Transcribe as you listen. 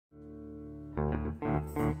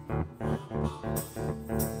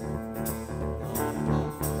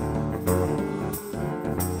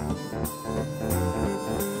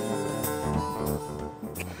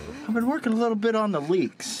been working a little bit on the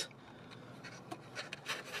leaks.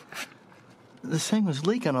 This thing was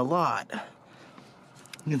leaking a lot.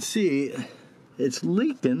 You can see it's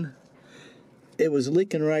leaking. It was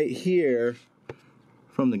leaking right here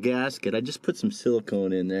from the gasket. I just put some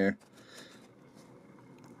silicone in there.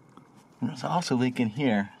 It's also leaking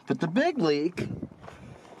here. But the big leak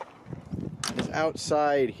is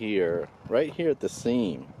outside here, right here at the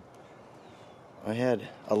seam. I had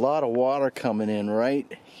a lot of water coming in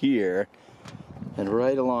right here and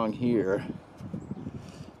right along here.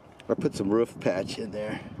 I put some roof patch in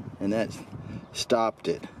there and that stopped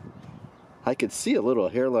it. I could see a little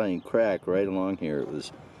hairline crack right along here.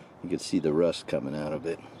 You could see the rust coming out of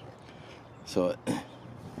it. So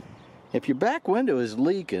if your back window is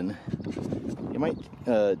leaking, you might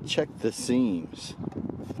check the seams.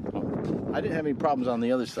 I didn't have any problems on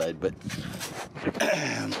the other side, but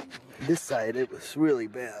this side it was really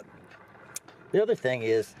bad. The other thing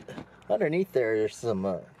is, underneath there's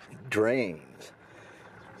some drains.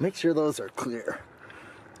 Make sure those are clear.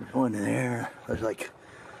 One in there, there's like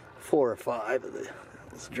 4 or 5 of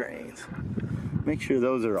those drains. Make sure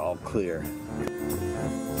those are all clear.